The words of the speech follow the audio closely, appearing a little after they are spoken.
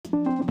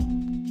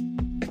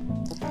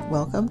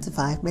Welcome to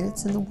 5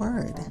 Minutes in the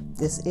Word.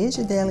 This is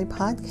your daily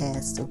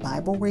podcast of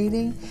Bible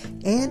reading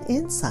and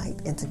insight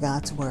into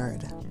God's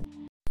Word.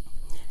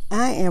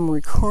 I am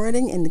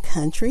recording in the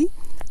country,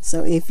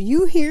 so if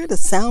you hear the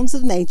sounds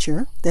of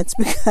nature, that's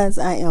because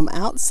I am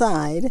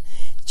outside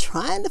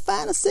trying to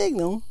find a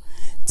signal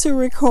to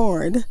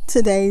record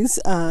today's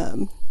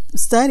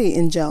study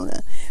in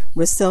Jonah.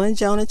 We're still in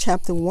Jonah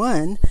chapter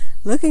 1,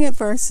 looking at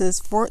verses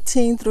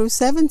 14 through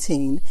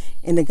 17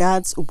 in the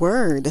God's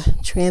Word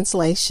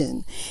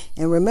translation.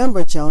 And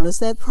remember, Jonah's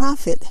that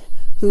prophet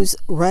who's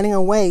running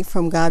away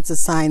from God's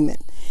assignment.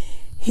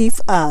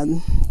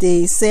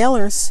 The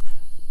sailors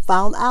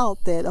found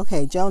out that,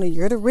 okay, Jonah,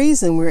 you're the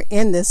reason we're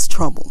in this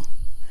trouble.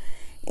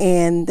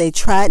 And they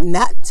tried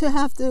not to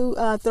have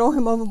to throw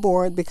him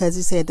overboard because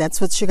he said that's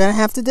what you're going to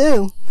have to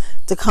do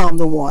to calm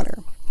the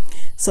water.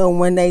 So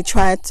when they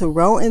tried to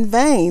row in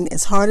vain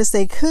as hard as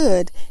they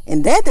could,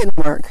 and that didn't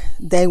work,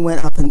 they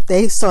went up and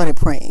they started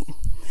praying.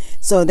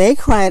 So they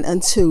cried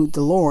unto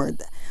the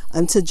Lord,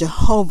 unto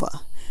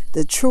Jehovah,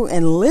 the true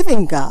and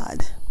living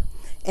God,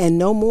 and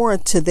no more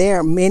to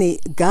their many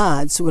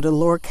gods with a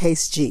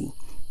lowercase g.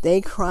 They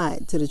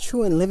cried to the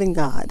true and living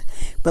God.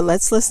 But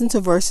let's listen to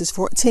verses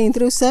 14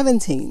 through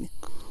 17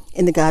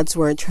 in the God's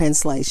Word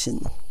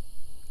translation.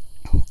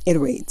 It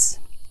reads,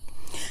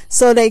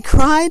 "So they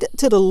cried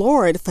to the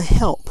Lord for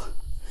help.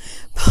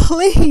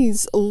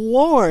 Please,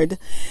 Lord,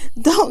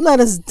 don't let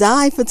us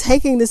die for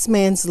taking this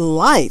man's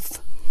life.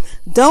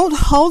 Don't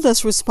hold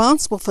us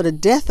responsible for the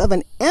death of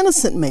an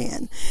innocent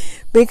man,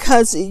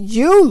 because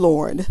you,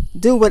 Lord,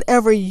 do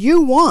whatever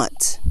you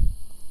want."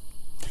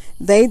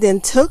 They then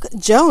took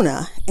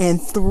Jonah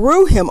and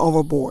threw him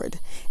overboard,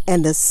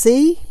 and the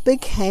sea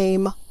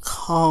became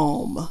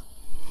calm.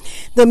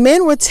 The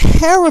men were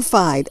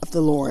terrified of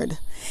the Lord.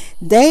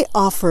 They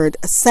offered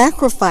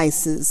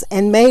sacrifices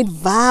and made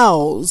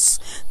vows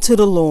to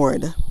the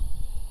Lord.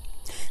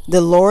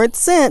 The Lord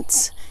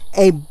sent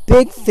a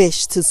big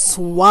fish to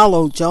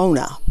swallow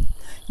Jonah.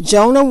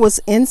 Jonah was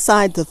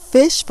inside the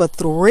fish for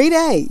 3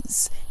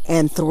 days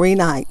and 3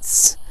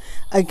 nights.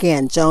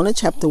 Again, Jonah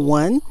chapter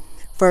 1,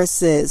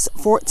 verses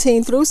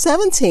 14 through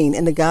 17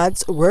 in the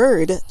God's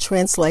Word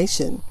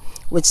translation,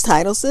 which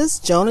titles this,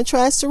 Jonah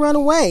Tries to Run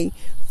Away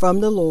from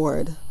the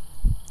Lord.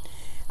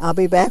 I'll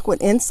be back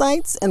with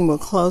insights and we'll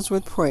close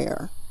with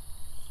prayer.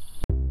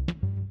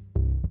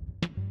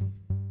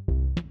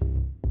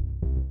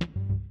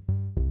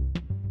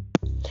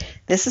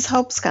 This is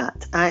Hope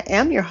Scott. I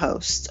am your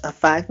host of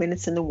 5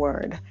 Minutes in the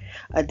Word,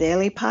 a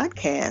daily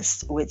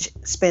podcast which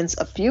spends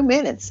a few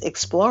minutes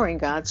exploring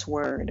God's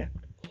Word.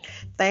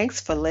 Thanks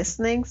for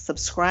listening,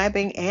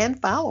 subscribing,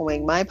 and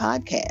following my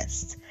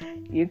podcast.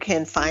 You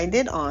can find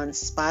it on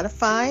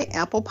Spotify,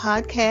 Apple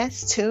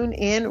Podcasts,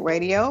 TuneIn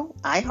Radio,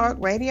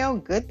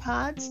 iHeartRadio, Good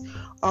Pods,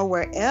 or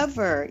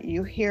wherever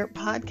you hear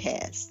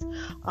podcasts.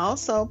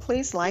 Also,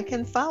 please like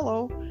and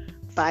follow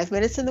 5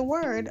 Minutes in the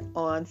Word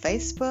on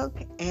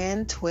Facebook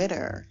and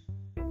Twitter.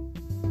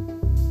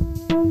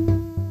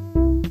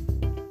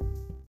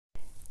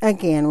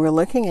 Again, we're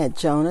looking at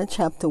Jonah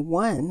chapter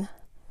 1,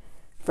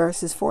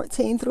 verses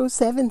 14 through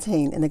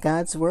 17 in the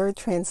God's Word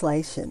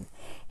translation.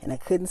 And I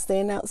couldn't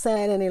stand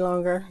outside any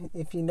longer.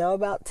 If you know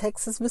about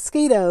Texas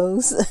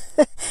mosquitoes,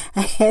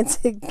 I had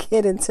to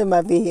get into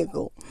my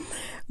vehicle.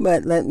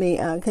 But let me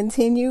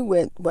continue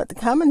with what the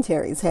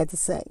commentaries had to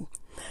say.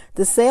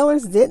 The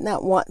sailors did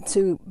not want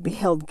to be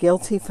held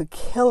guilty for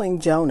killing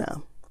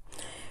Jonah.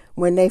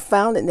 When they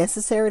found it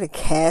necessary to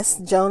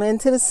cast Jonah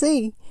into the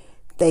sea,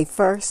 they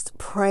first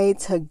prayed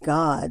to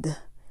God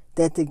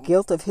that the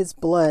guilt of his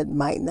blood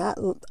might not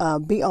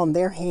be on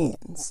their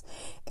hands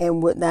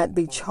and would not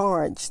be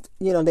charged.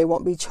 They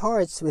won't be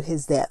charged with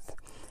his death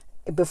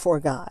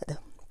before God.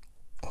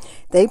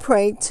 They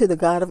prayed to the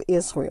God of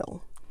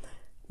Israel,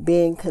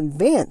 being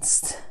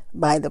convinced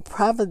by the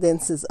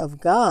providences of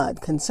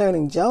God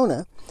concerning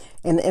Jonah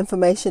and the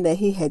information that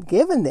he had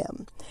given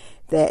them,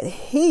 that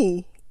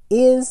he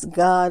is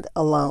God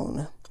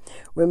alone.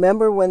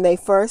 Remember when they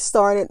first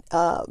started,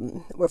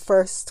 were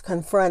first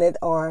confronted,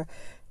 or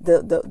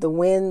the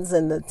winds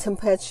and the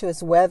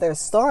tempestuous weather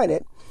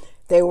started,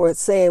 they were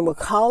saying, well,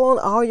 call on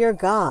all your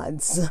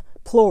gods,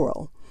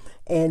 plural.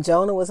 And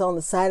Jonah was on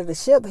the side of the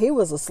ship. He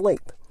was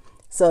asleep.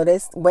 So they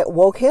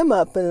woke him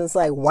up and it's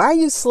like, why are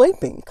you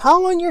sleeping?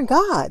 Call on your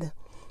God.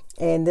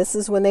 And this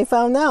is when they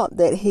found out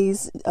that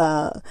he's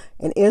an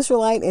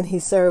Israelite and he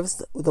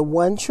serves the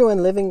one true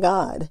and living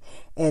God.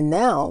 And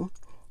now,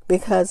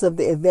 because of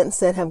the events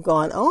that have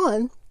gone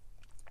on,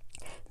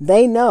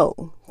 they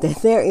know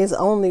that there is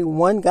only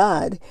one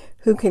God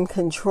who can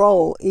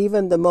control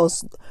even the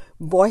most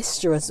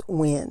boisterous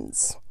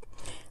winds.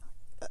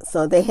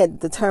 So they had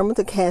determined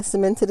to cast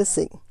him into the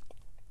sea.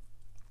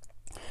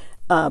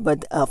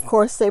 But of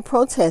course they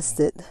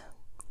protested.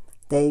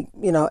 They,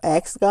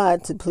 asked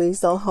God to please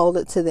don't hold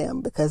it to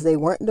them, because they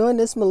weren't doing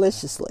this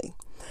maliciously.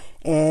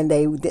 And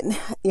they didn't,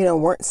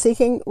 weren't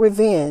seeking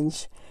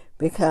revenge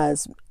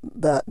because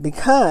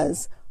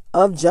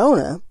of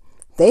Jonah.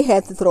 They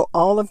had to throw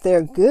all of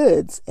their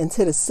goods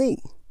into the sea.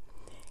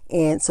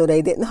 And so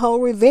they didn't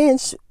hold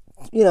revenge,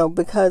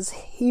 because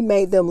he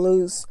made them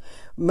lose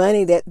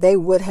money that they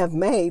would have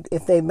made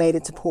if they made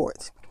it to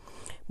port.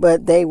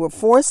 But they were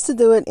forced to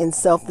do it in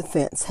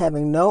self-defense,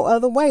 having no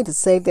other way to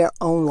save their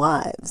own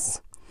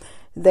lives.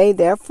 They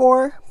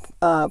therefore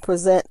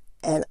present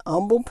an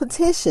humble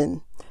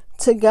petition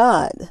to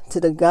God, to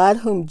the God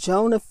whom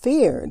Jonah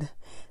feared,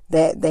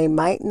 that they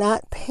might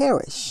not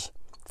perish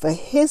for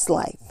his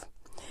life.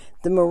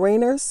 The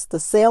mariners, the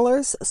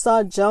sailors,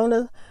 saw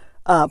Jonah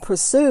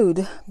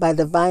pursued by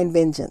divine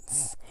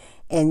vengeance,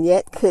 and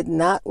yet could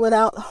not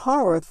without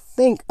horror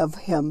think of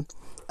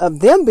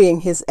them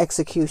being his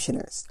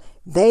executioners.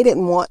 They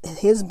didn't want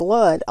his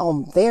blood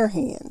on their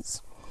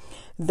hands.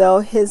 Though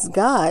his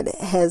God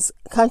has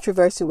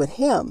controversy with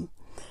him,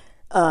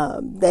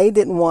 they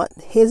didn't want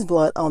his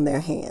blood on their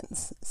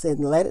hands. Said,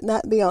 let it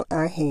not be on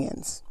our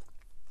hands.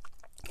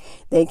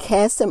 They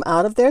cast him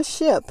out of their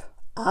ship,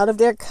 out of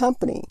their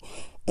company,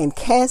 and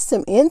cast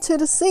him into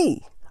the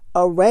sea,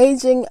 a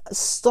raging,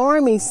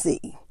 stormy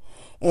sea.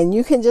 And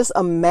you can just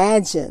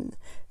imagine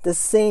the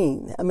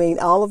scene. I mean,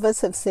 all of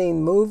us have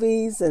seen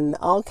movies and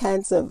all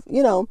kinds of,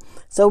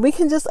 so we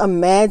can just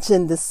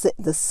imagine the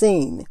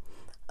scene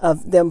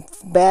of them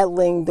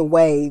battling the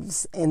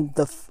waves and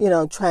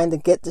trying to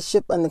get the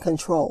ship under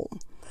control.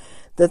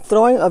 The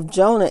throwing of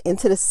Jonah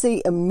into the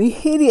sea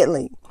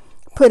immediately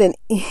put an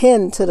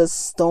end to the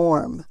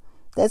storm.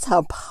 That's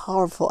how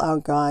powerful our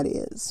God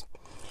is.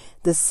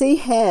 The sea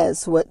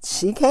has what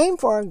she came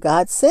for.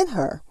 God sent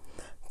her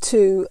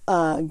to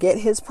get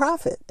his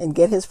prophet and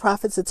get his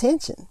prophet's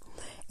attention.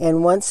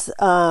 And once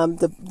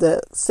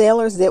the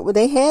sailors did what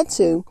they had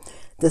to,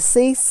 the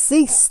sea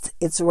ceased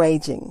its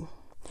raging.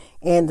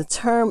 And the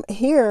term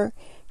here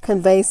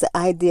conveys the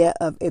idea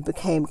of it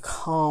became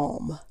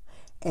calm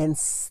and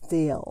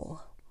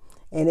still.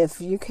 And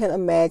if you can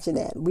imagine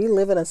that, we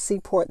live in a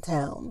seaport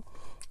town.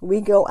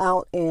 We go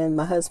out in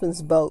my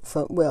husband's boat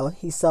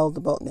he sold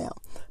the boat now,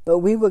 but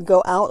we would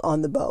go out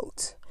on the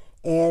boat.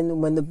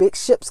 And when the big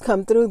ships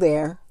come through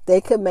there,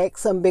 they could make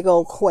some big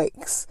old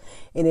quakes.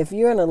 And if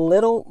you're in a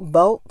little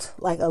boat,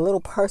 like a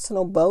little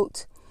personal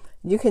boat,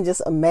 you can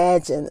just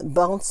imagine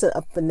bouncing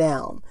up and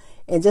down.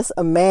 And just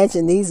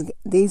imagine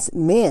these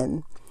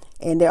men,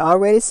 and they're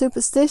already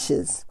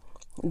superstitious.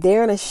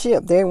 They're in a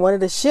ship. They're in one of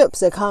the ships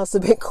that caused the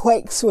big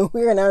quakes when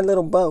we're in our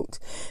little boat.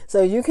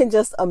 So you can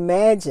just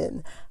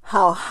imagine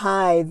how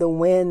high the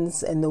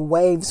winds and the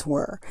waves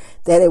were,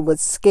 that it would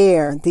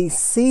scare these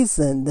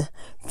seasoned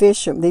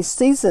fishermen, these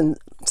seasoned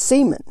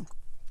seamen.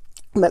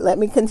 But let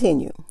me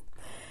continue.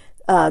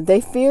 They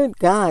feared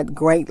God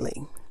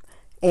greatly,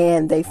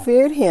 and they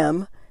feared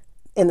him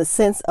in the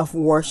sense of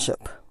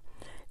worship.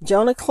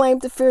 Jonah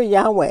claimed to fear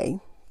Yahweh,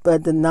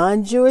 but the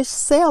non-Jewish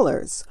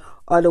sailors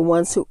are the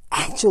ones who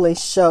actually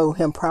show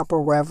him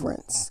proper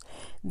reverence.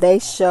 They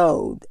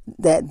showed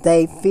that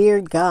they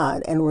feared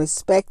God and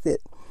respected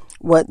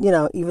what,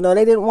 even though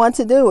they didn't want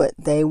to do it,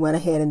 they went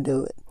ahead and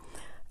do it.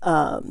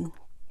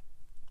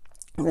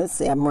 Let's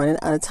see, I'm running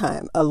out of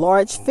time. A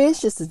large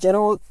fish is the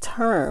general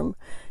term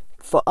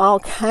for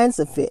all kinds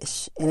of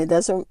fish, and it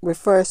doesn't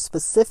refer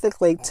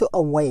specifically to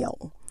a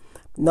whale.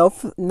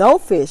 No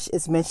fish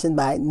is mentioned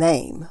by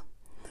name.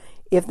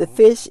 If the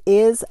fish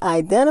is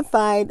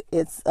identified,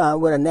 it's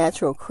with a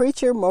natural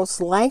creature,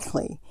 most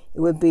likely it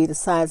would be the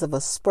size of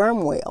a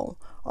sperm whale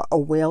or a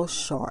whale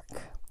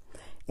shark.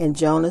 And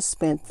Jonah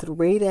spent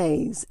 3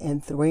 days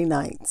and 3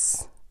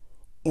 nights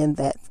in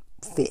that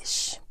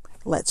fish.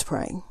 Let's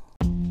pray.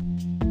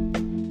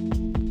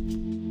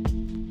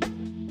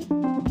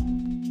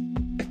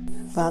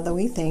 Father,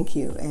 we thank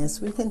you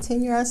as we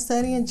continue our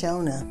study in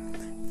Jonah.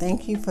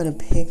 Thank you for the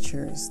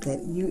pictures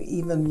that you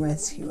even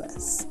rescue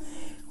us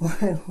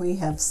when we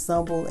have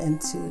stumbled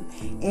into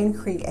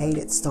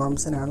uncreated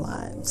storms in our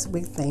lives.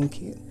 We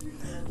thank you.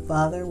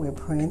 Father, we're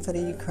praying for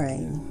the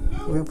Ukraine.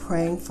 We're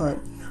praying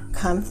for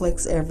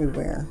conflicts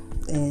everywhere.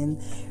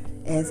 And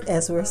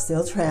as we're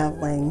still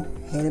traveling,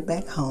 headed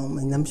back home,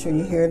 and I'm sure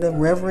you hear the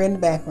river in the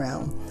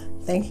background,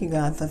 thank you,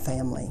 God, for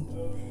family.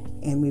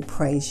 And we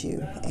praise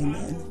you.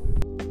 Amen.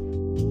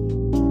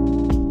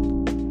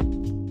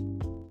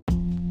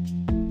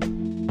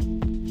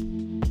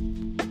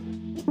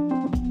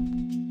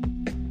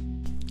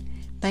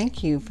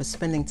 Thank you for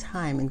spending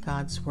time in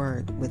God's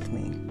Word with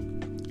me.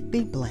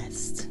 Be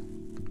blessed.